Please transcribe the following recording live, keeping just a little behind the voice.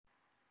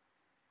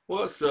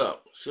What's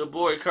up? It's your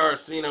boy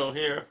Carcino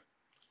here.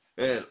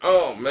 And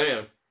oh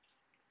man,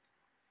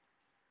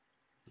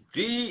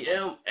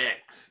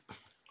 DMX.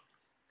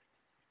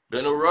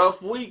 Been a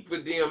rough week for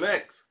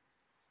DMX.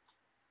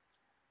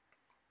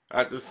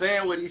 After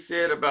saying what he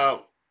said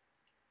about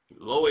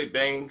Lloyd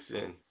Banks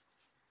and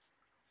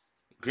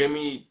give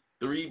me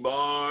 3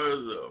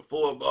 bars or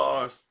 4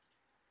 bars.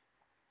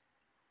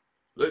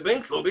 Lloyd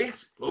Banks, Lloyd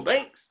Banks, Lloyd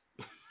Banks.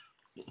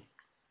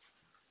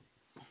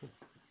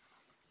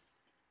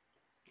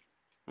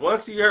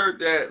 Once he heard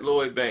that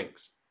Lloyd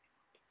Banks,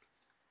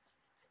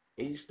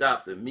 he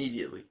stopped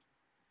immediately.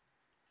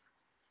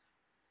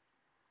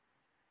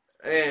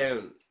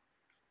 And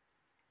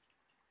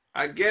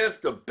I guess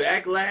the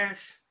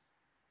backlash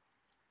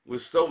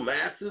was so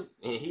massive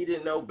and he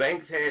didn't know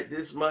Banks had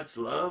this much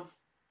love.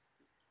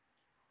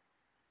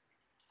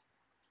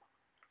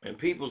 And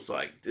people's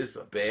like, this is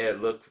a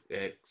bad look for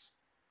X.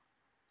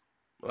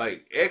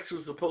 Like, X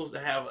was supposed to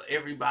have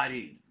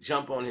everybody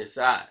jump on his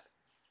side.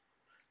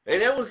 And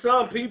there was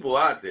some people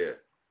out there.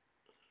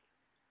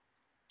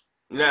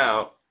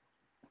 Now,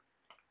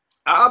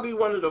 I'll be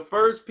one of the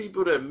first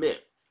people to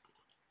admit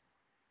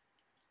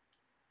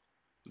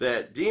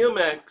that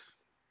DMX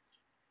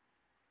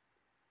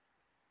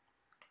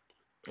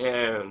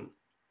and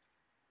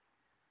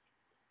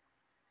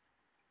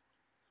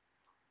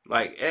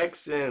like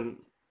X and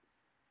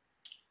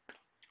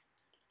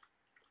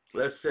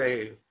let's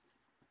say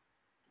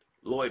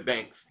Lloyd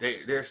Banks,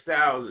 their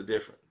styles are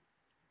different,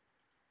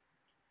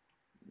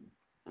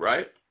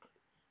 right?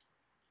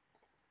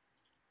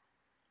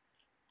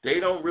 They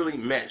don't really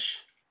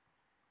mesh.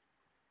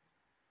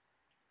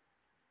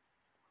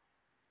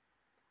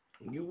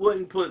 You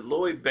wouldn't put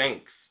Lloyd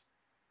Banks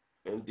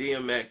and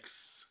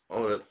DMX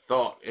on a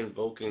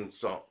thought-invoking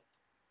song.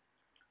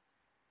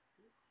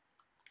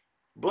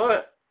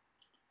 But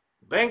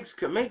Banks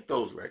can make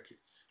those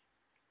records.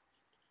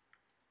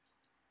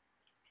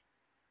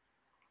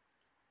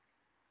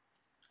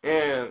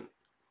 And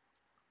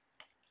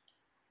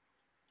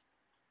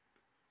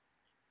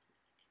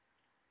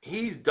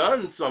he's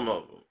done some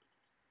of them.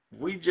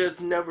 We just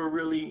never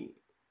really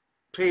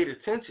paid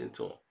attention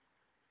to him.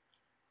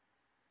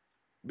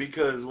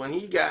 Because when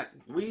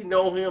we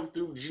know him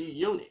through G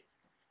Unit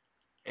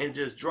and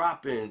just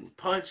dropping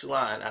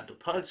punchline after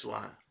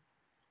punchline.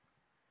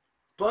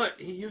 But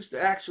he used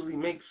to actually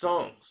make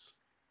songs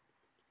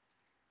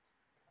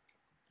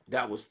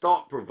that was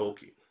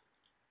thought-provoking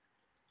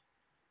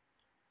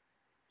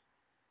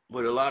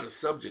with a lot of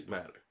subject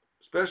matter,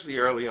 especially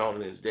early on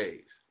in his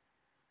days.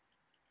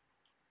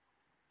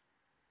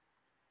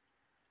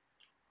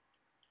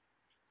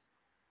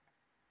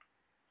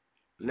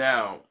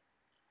 Now,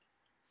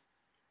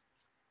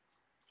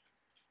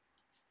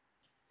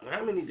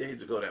 how many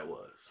days ago that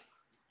was?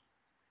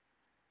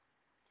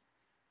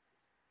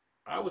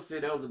 I would say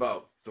that was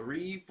about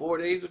 3-4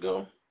 days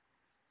ago.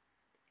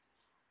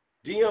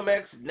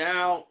 DMX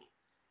now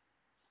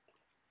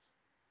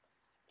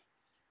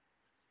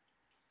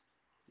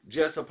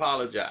just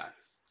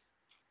apologized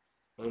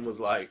and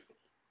was like,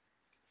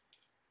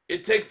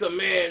 it takes a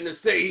man to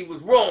say he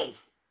was wrong.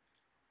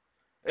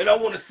 And I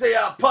want to say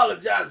I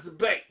apologize to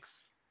Banks.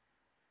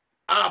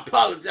 I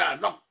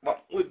apologize. I'm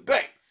with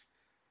Banks.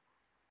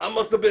 I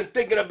must have been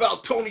thinking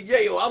about Tony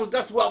Yayo.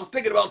 That's what I was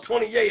thinking about,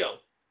 Tony Yayo.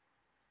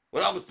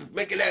 When I was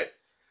making that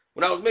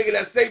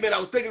statement, I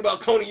was thinking about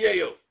Tony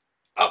Yayo.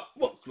 I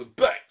fucks with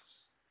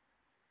Banks.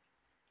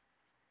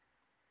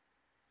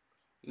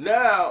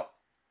 Now,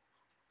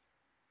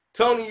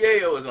 Tony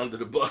Yayo is under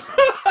the bus.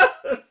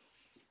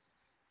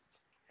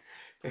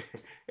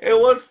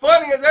 And what's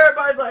funny is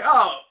everybody's like,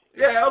 oh,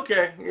 yeah,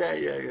 okay, yeah.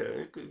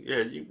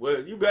 Yeah,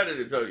 you better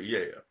than Tony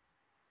Yayo.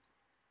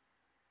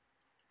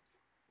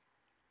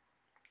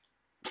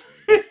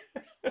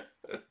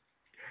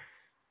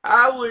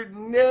 I would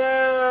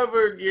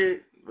never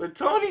get, but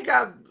Tony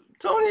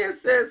had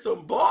said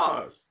some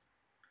bars.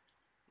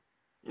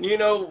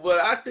 But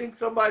I think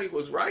somebody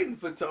was writing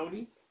for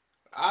Tony.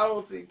 I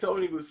don't think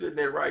Tony was sitting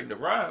there writing the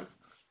rhymes.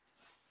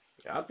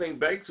 I think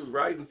Banks was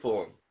writing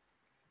for him.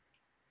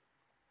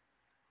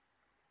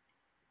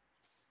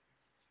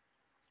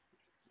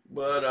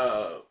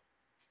 But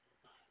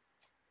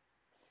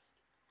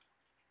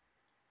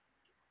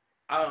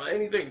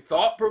anything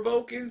thought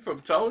provoking from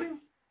Tony?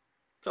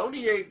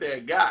 Tony ain't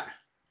that guy.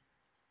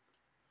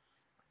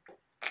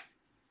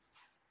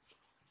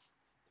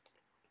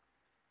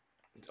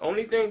 The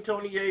only thing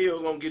Tony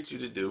Yayo gonna get you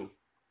to do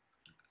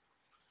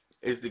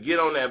is to get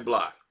on that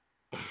block,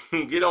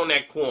 get on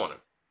that corner.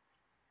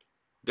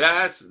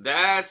 That's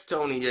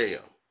Tony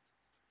Yayo.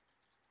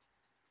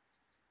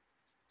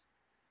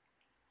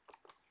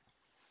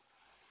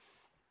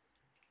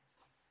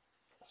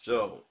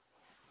 So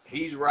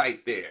he's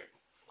right there,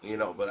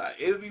 But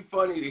it would be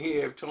funny to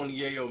hear if Tony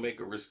Yayo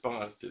make a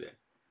response to that.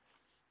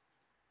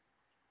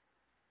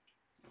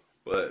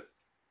 But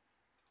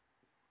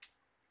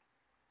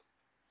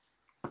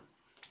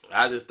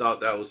I just thought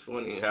that was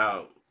funny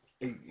how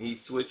he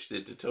switched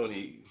it to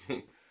Tony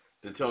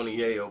to Tony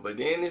Yayo, but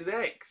then his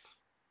ex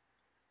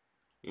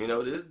You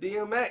know, this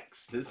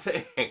DMX.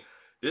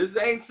 This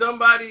ain't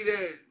somebody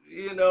that,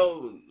 you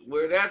know,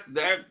 where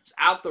that's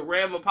out the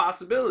realm of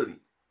possibility.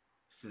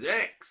 This is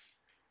X.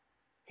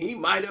 He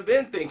might have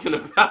been thinking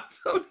about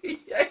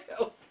Tony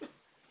Yale.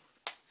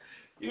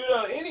 You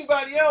know,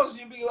 anybody else,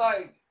 you'd be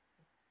like,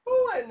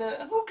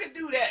 who could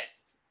do that?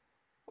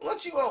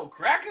 Weren't you on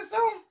crack or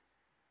something?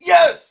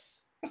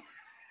 Yes!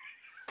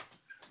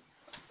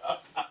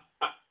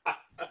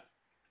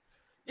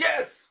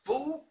 Yes,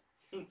 fool!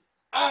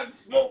 I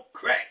smoke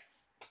crack.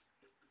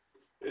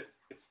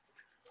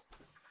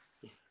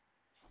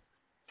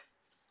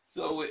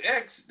 So with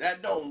X,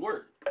 that don't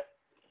work.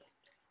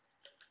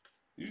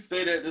 You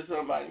say that to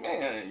somebody,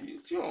 man,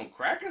 you on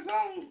crack or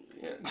something?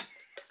 Yeah.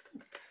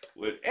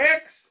 With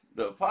X,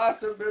 the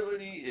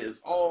possibility is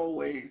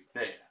always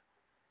there.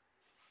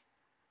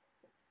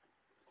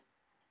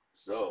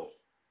 So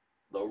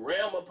the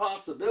realm of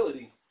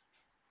possibility,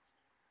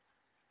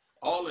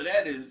 all of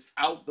that is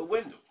out the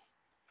window.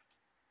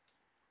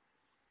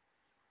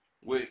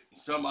 With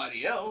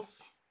somebody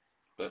else,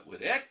 but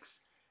with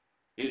X,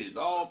 it is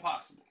all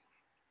possible.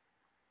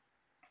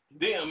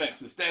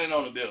 DMX is standing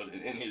on the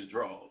building in his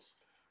drawers,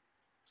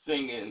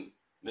 singing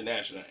the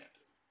national anthem.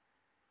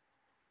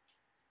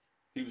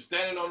 He was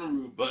standing on the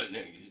roof, butt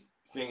naked,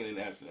 singing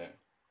the national anthem.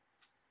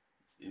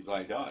 He's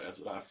like, dog, that's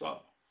what I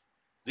saw.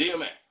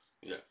 DMX,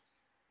 yeah,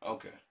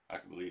 okay, I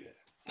can believe that.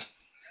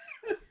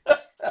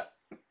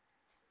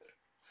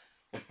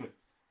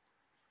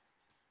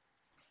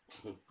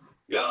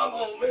 Y'all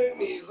gonna make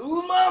me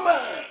lose my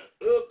mind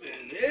up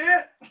in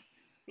there.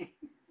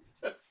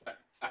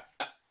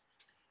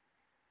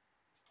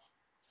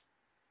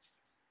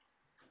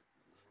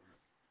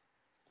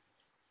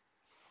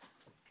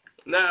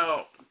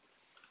 Now,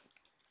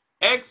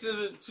 X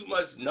isn't too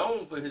much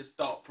known for his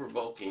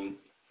thought-provoking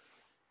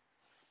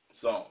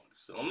songs.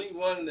 The only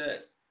one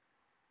that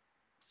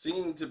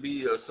seemed to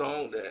be a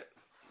song that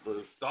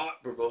was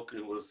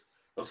thought-provoking was,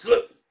 I'm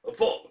slipping, I'm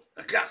falling,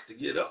 I got to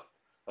get up.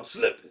 I'm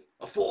slipping,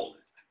 I'm falling,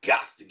 I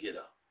got to get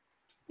up.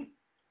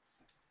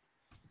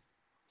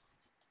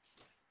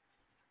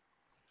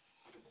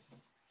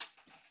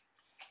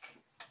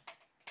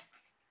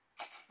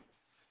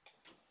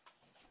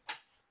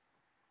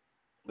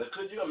 But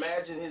could you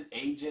imagine his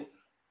agent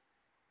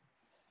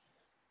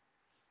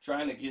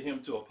trying to get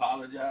him to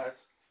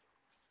apologize?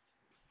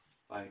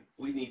 Like,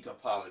 we need to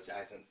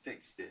apologize and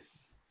fix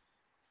this.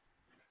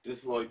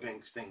 This Lloyd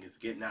Banks thing is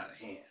getting out of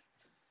hand.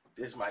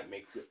 This might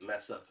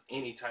mess up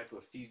any type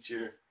of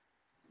future,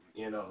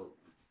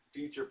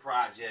 future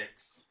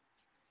projects.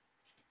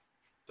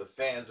 The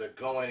fans are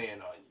going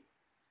in on you.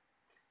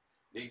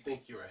 They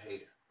think you're a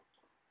hater.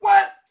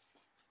 What?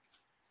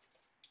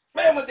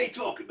 Man, what they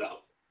talking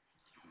about?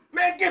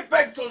 Man, get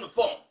Banks on the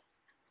phone.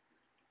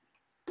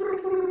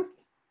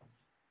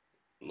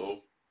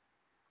 No.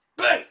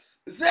 Banks,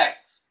 it's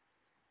X.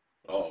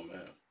 Oh,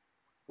 man.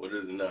 What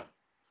is it now?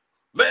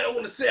 Man, I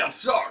want to say I'm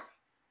sorry.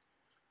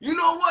 You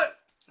know what?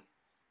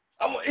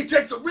 It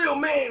takes a real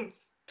man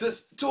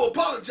to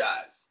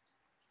apologize.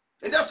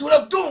 And that's what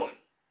I'm doing.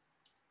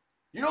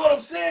 You know what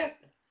I'm saying?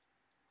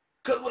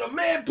 Because when a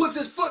man puts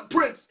his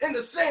footprints in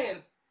the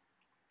sand,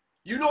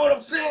 you know what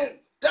I'm saying?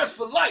 That's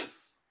for life.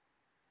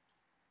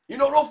 You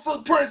know, those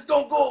footprints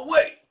don't go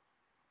away.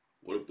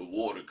 What if the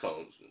water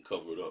comes and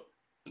cover it up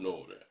and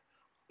all that?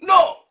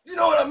 No, you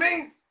know what I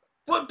mean?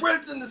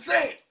 Footprints in the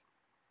sand.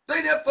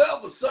 They there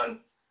forever,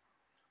 son.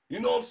 You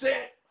know what I'm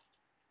saying?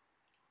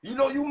 You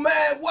know you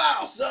mad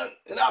wild, son,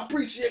 and I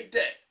appreciate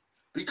that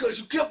because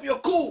you kept your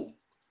cool.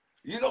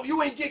 You know,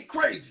 you ain't get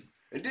crazy.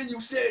 And then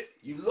you said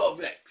you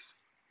love X.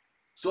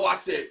 So I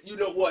said, you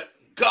know what?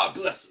 God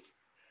bless him.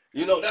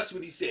 You know, that's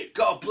what he said.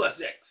 God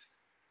bless X.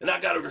 And I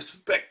got to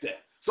respect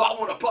that. So I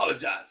want to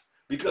apologize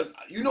because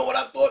you know what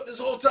I thought this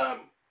whole time?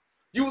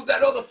 You was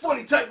that other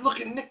funny type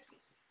looking Nick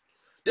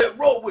that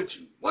rode with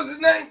you. What's his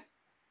name?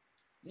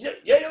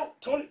 Yale?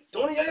 Tony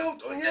Yale?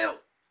 Tony Yale?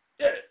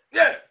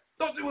 Yeah.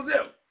 Thought it was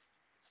him.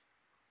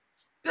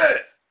 Yeah,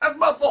 that's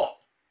my fault.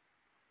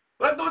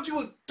 But I thought you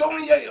was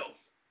Tony Yale.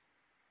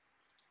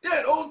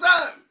 Yeah, the whole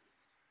time.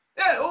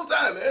 Yeah, the whole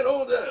time, man. The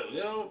whole time, you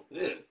know?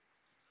 Yeah.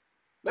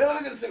 Man, let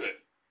me get a cigarette.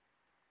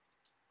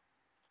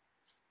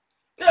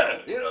 Yeah,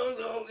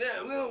 so,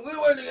 yeah,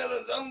 we'll work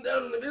together, something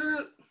down in the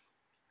village.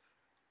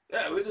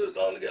 Yeah, we'll do a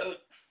song together.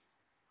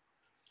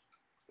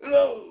 It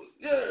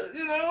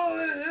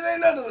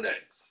ain't nothing with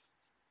X.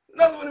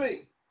 Nothing with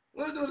me.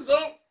 We'll do the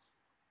song.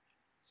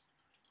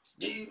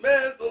 Ski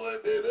mask boy,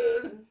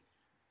 baby.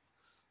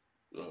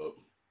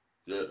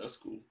 Yeah, that's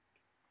cool.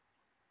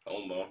 I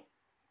don't mind.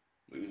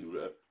 We can do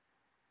that.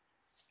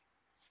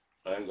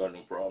 I ain't got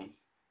no problem.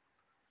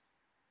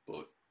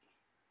 But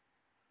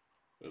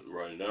as of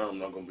right now, I'm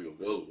not gonna be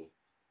available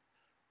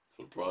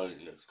for probably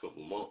the next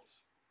couple of months.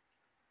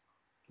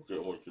 Okay,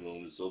 I'm working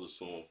on this other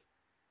song.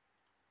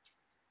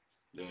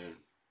 Then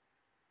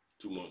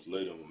 2 months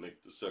later, I'm gonna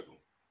make the second.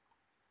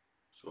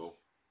 So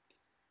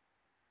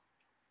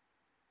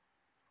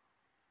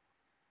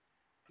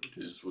it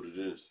is what it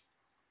is.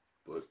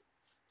 But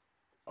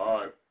all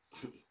right,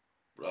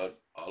 but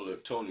I'll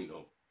let Tony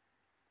know.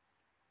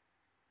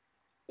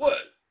 What?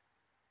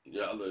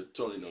 Yeah, I'll let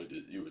Tony know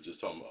that you were just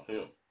talking about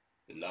him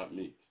and not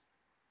me.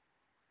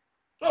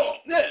 Oh,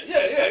 yeah.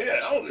 I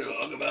don't give a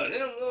fuck about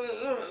him.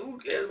 Who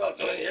cares about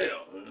Tony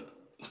Hale?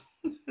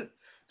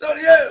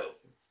 Tony Hale.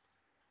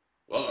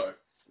 All right,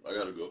 I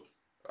gotta go.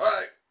 All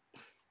right.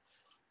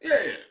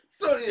 Yeah,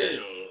 Tony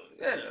Hale.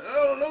 Yeah,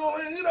 I don't know,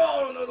 man. You know, I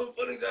don't know no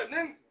funny type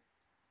nigga.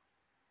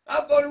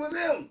 I thought it was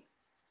him.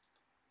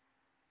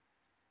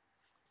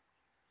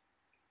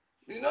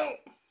 You know?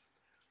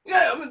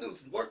 Yeah, I'm gonna do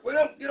some work with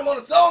him, get him on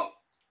a song.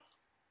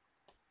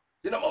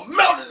 Then I'm gonna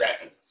melt his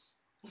ass.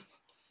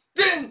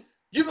 Then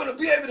you're gonna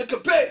be able to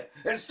compare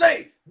and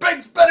say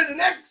Banks better than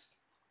X.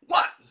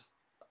 What?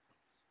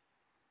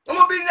 I'm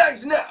gonna be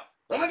nice now.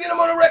 I'm gonna get him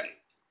on the record.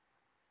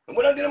 And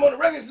when I get him on the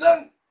record,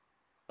 son,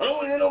 I don't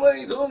want to hear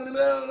nobody talking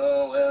about,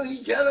 oh, well,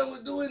 he kind of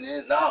was doing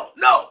this. No.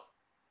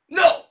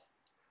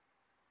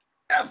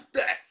 F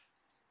that.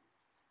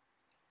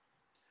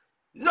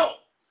 No.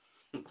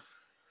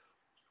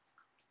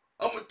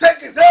 I'm gonna take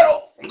his head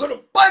off. I'm gonna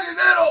bite his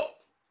head off.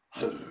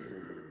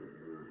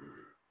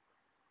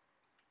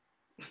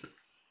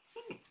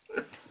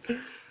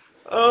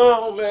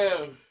 Oh,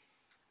 man.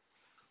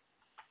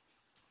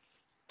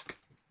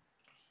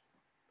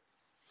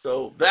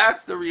 So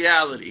that's the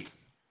reality.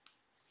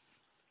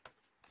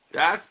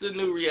 That's the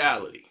new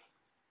reality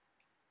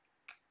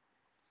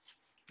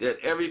that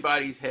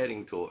everybody's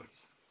heading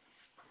towards.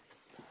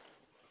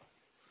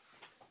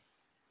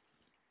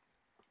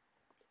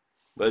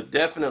 But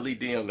definitely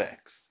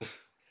DMX.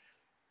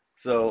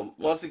 So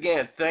once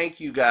again,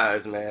 thank you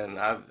guys, man.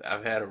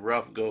 I've had a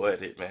rough go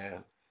at it,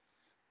 man,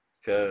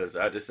 because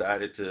I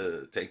decided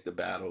to take the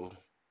battle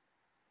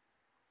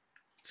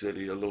to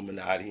the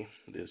Illuminati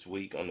this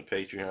week on the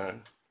Patreon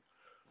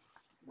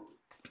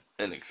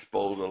and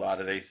expose a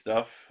lot of their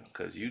stuff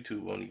because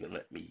YouTube won't even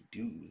let me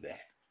do that.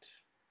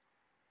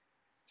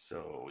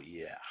 So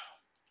yeah,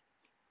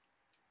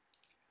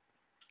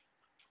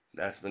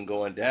 that's been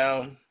going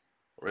down,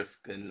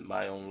 risking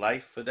my own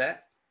life for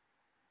that.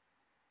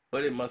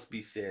 But it must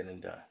be said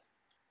and done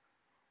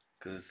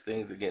because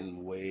things are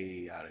getting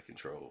way out of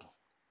control.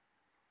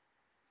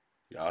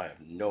 Y'all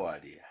have no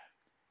idea.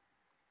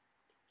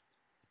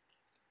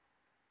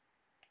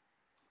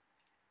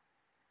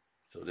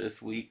 So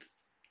this week,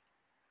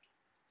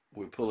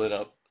 we're pulling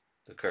up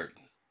the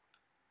curtain.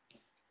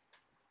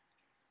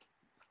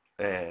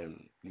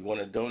 And you want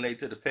to donate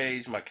to the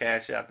page, my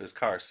Cash App is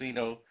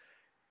Carceno,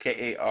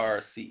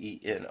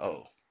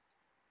 Karceno.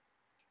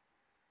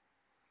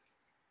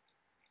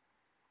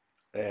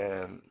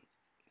 And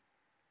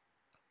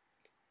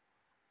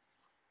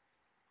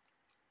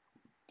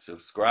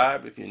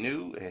subscribe if you're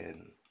new,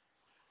 and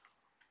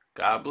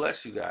God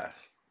bless you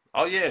guys.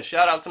 Oh yeah,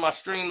 shout out to my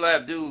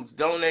Streamlab dudes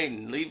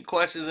donating. Leave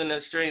questions in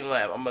that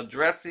Streamlab. I'm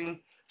addressing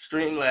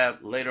Streamlab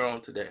later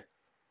on today.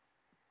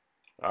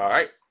 All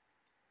right.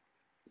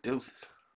 Deuces.